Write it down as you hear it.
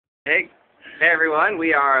Hey, hey everyone!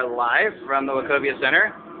 We are live from the Wachovia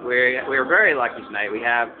Center. We're very lucky tonight. We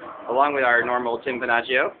have, along with our normal Tim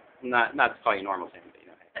Panaccio, not to call you normal Tim, but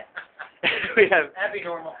you know, we have Happy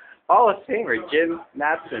normal. Hall of Famer Jim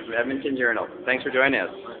Matheson from Edmonton Journal. Thanks for joining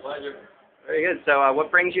us. My pleasure. Very good. So,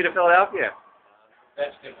 what brings you to Philadelphia?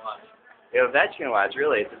 Ovechkin watch. The Ovechkin watch,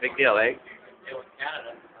 really? It's a big deal, eh? It was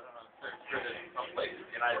Canada. I don't know. I'm sure there's some places in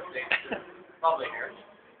the United States. Probably here.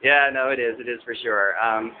 Yeah, no, it is. It is for sure.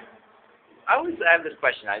 I have this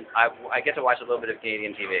question. I get to watch a little bit of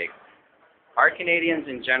Canadian TV. Are Canadians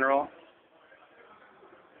in general,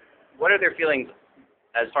 what are their feelings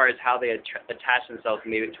as far as how they attach themselves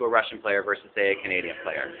maybe to a Russian player versus, say, a Canadian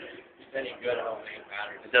player? If any good, I don't think it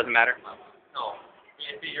matters. It doesn't matter? No.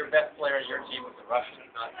 If your best player in your team was a Russian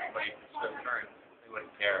and not somebody from Switzerland, they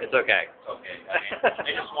wouldn't care. It's okay. It's okay. I mean,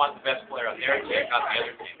 they just want the best player on their team, not the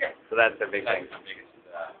other team. So that's the big thing. That's the biggest.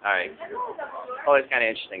 All right. Oh, it's kind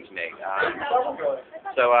of interesting to me.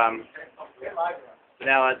 So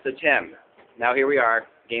Tim, now here we are,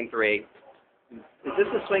 Game 3. Is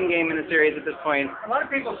this a swing game in the series at this point? A lot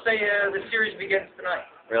of people say the series begins tonight.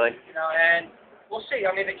 Really? You know, and we'll see.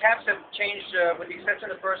 I mean, the Caps have changed, with the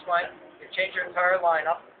exception of the first line, they've changed their entire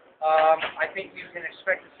lineup. I think you can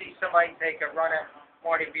expect to see somebody take a run at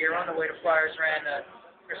Marty Beer on the way the Flyers ran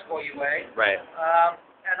Chris Boyue. Right.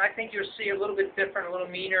 And I think you'll see a little bit different, a little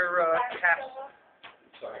meaner Caps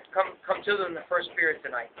come to them in the first period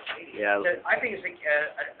tonight. Yeah. I think it's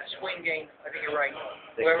a swing game. I think you're right.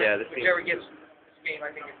 Whichever gets this game,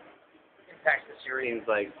 I think it impacts the series.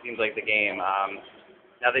 Seems like the game.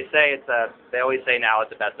 Now they say they always say now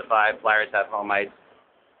it's a best of 5. Flyers have home ice.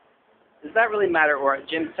 Does that really matter? Or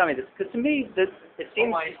Jim, tell me this, because to me it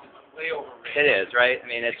seems home ice is way overrated. It is, right? I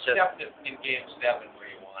mean, it's except in Game 7 where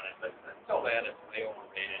you want it, but until then it's way overrated.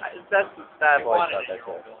 I've always thought that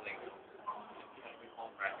too. Building,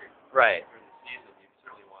 home record. Right. During the season, you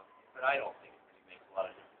certainly want it, but I don't think it really makes a lot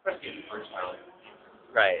of difference, especially in the first round.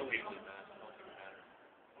 Right. It's a weekly match. I don't think it matters.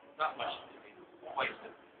 Not much. I mean, twice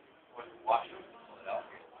that Washington,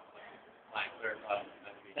 Philadelphia, flying clear across the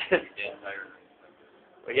country, you're dead tired.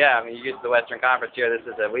 Well, yeah, I mean, you use the Western Conference here.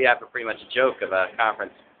 We have pretty much a joke of a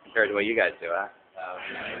conference compared to what you guys do, huh?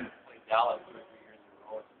 I played Dallas 2 or 3 years in a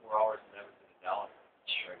row. It's 4 hours from Edmonton to Dallas.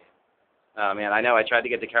 Oh man, I know. I tried to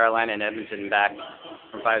get to Carolina and Edmonton back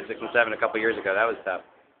from 5, 6, and 7 a couple years ago. That was tough.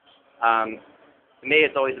 To me,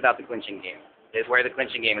 it's always about the clinching game. It's where the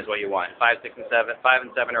clinching game is what you want. 5, 6, and 7. 5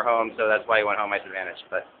 and 7 are home, so that's why you want home ice advantage.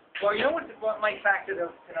 But well, you know what might factor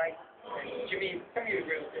though tonight, Jimmy? Tell me you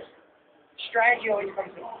agree with this. Strategy always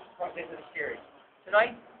comes into the series.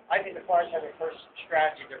 Tonight, I think the Flyers have their first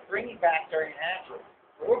strategy. They're bringing back during half.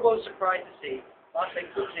 We're both surprised to see Monte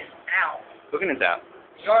Kukin out. Kukinen's out.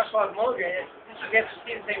 Yaroslav Modrin, you have to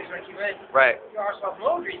see the things when he went. Right. Yaroslav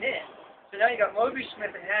Modrin in. So now you got Modrin,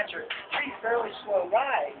 Smith, and Hatcher, 3 fairly slow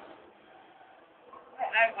guys.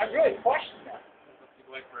 I really question that. If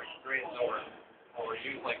you went for a straight over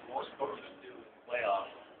you like most coaches do in the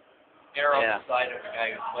playoffs, err on the side of a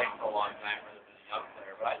guy who's played for a long time rather than a young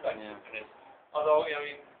player. But I thought Kukin is, although, I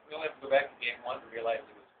mean, we only have to go back to Game 1 to realize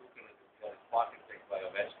it was Kukin who got his pocket picked by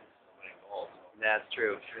Ovechkin for the winning goal. So that's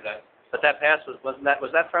true. I'm sure that's. But that pass was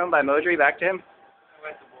that thrown by Modry back to him?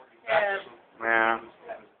 I went to Modry back to him. Yeah.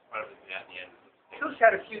 That was part of the net in the end. Cook's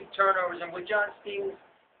had a few turnovers, and with John Stevens,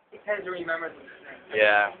 he tends to remember them.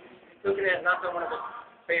 Yeah. Kukin has not been one of his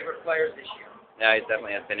favorite players this year. Yeah, he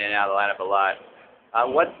definitely has been in and out of the lineup a lot.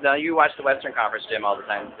 Now you watch the Western Conference, Jim, all the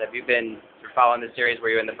time. Have you been following the series?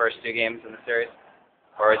 Were you in the first 2 games in the series,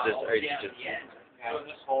 or is this? Or you just? Yeah.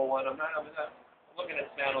 This whole one, I'm looking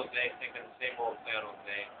at San Jose, thinking the same old San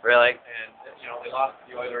Jose. Really? And you know, they lost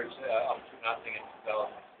the Oilers up 2-0 in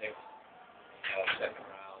 2006, second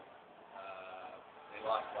round. They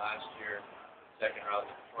lost last year, second round.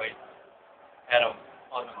 Detroit had them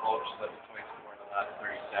on the ropes, let the Twins score in the last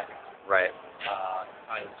 30 seconds. Right.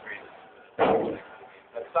 Tie the series.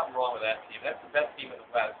 There's something wrong with that team. That's the best team in the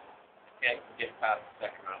West. Can't get past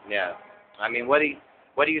the second round. Yeah. I mean, what do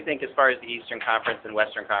you think as far as the Eastern Conference and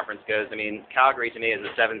Western Conference goes? I mean, Calgary to me as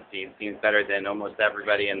a 7th seed seems better than almost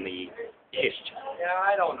everybody in the East. Yeah,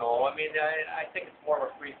 I don't know. I mean, I think it's more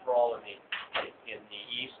of a free for all in the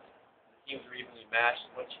East. The teams are evenly matched.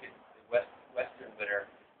 Once you get the Western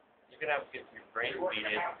winner, you're gonna have to get your brain beat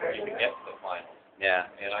in before you can get to the finals.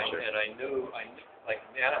 Yeah. And I knew like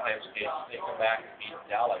in Anaheim's case, they come back and beat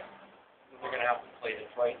Dallas. They're gonna have to play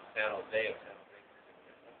Detroit and San Jose.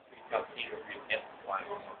 Tough team to get to the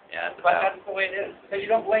finals. Yeah, but that's the way it is. Because you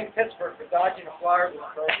don't blame Pittsburgh for dodging the Flyers in the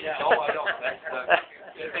first. No, I don't. That's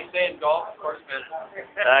As they say in golf, of course, man.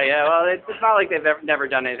 Yeah, well, it's not like they've never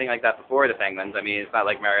done anything like that before, the Penguins. I mean, it's not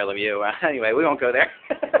like Mario Lemieux. Anyway, we won't go there.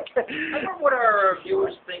 I wonder what our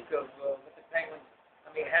viewers think of what the Penguins,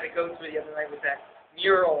 I mean, had to go through the other night with that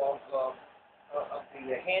mural of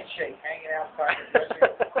the handshake hanging outside the dressing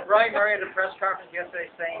room. Ryan Murray at the press conference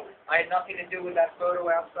yesterday saying, I had nothing to do with that photo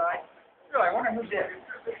outside. Really, I wonder who did.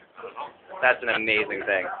 That's an amazing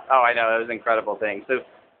thing. Oh, I know. It was an incredible thing. So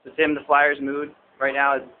Tim, the Flyers' mood right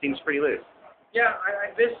now seems pretty loose. Yeah,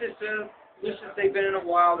 this is loose as they've been in a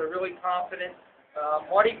while. They're really confident.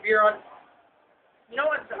 Marty Biron, you know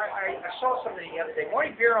what? I saw something the other day.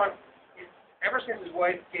 Marty Biron, ever since his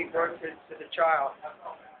wife gave birth to the child,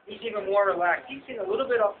 he's even more relaxed. He's been a little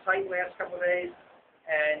bit uptight last couple of days,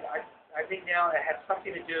 and I think now it has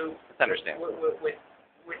something to do That's understandable. with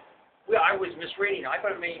I was misreading. I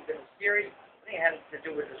thought it may have been serious. I think it had to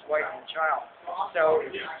do with his wife and child. So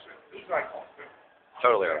he's like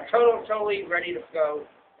Totally. totally ready to go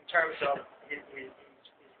in terms of his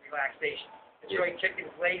relaxation. He's really kicking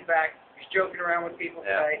his legs back. He's joking around with people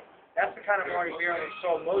today. That's the kind of Marty Biron we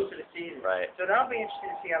saw most of the season. Right. So that'll be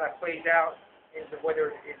interesting to see how that plays out, into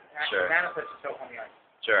whether it actually Sure. manifests itself on the ice.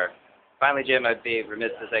 Sure. Finally, Jim, I'd be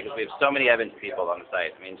remiss to say, because we have so many Edmonton people on the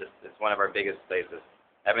site. I mean, it's one of our biggest places.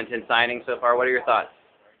 Edmonton signing so far. What are your thoughts?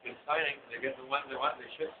 Good signing. They get the ones they want. They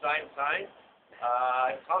should sign.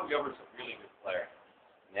 Tom Gilbert's a really good player.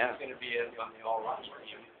 Yeah. He's going to be on the all-roster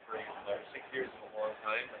team for 6 years is a long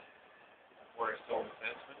time, but we're still a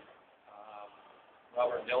defenseman.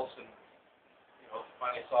 Robert Nilsson,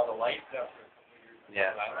 finally saw the light after a couple of years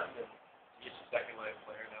in Ireland, and he's a second-line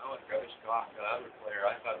player now. And Gavin Scott, another player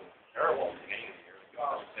I thought was terrible at the beginning of the year.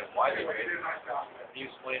 I understand why they traded him. He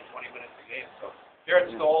was playing 20 minutes a game. So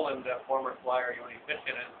Jared Stoll and former Flyer Yoni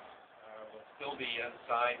Pitkanen will still be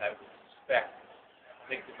unsigned, I would suspect. I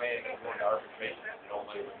think they may go into arbitration if they don't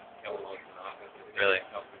like Kelly Wilson off. Really? A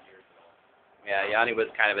couple of years ago. Yeah, Yanni was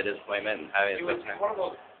kind of a disappointment. He was one of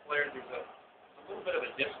those players. There's a little bit of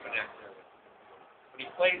a disconnect there. When he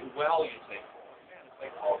plays well, you say, "Oh man, it's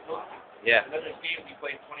like Paul Wilson." Yeah. And then there's games he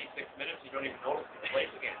plays 26 minutes, you don't even notice he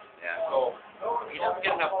plays again. Yeah. So he doesn't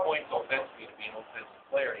get enough points offensively to be an offensive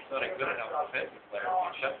player. He's not a good enough offensive player to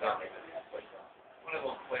be shut down. One of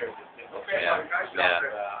those players that didn't look good.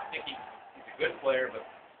 I think he's a good player, but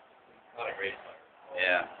not a great player.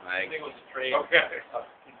 Yeah. I think it was a trade of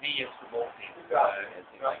convenience for both teams.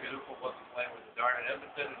 Zuko wasn't playing with the Darn in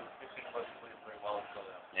Edmonton, and Pitkin wasn't playing very well in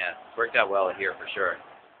Philadelphia. Yeah. It's worked out well here for sure.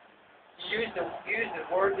 You used the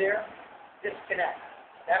word there, disconnect.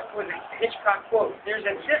 That was a Hitchcock quote. There's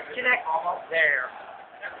a disconnect there.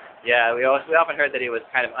 Yeah, we often heard that he was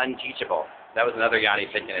kind of unteachable. That was another Yanni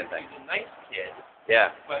Pitkanen thing. He's a nice kid.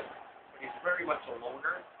 Yeah. But he's very much a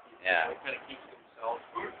loner. Yeah. He kind of keeps to himself.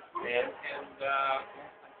 And I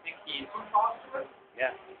think he has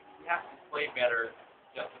to play better to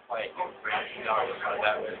justify it.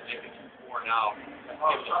 That way, maybe 2-4 now. Give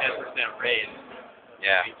him a 10% raise.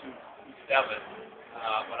 Yeah. Maybe 2-7.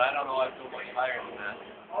 But I don't know. I'd go much higher than that.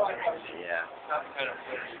 Yeah. It's not the kind of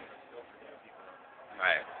player you can still forget people. All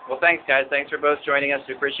right. Well, thanks, guys. Thanks for both joining us.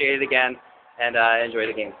 We appreciate it again, and enjoy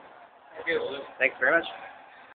the game. Okay, well, Thanks very much.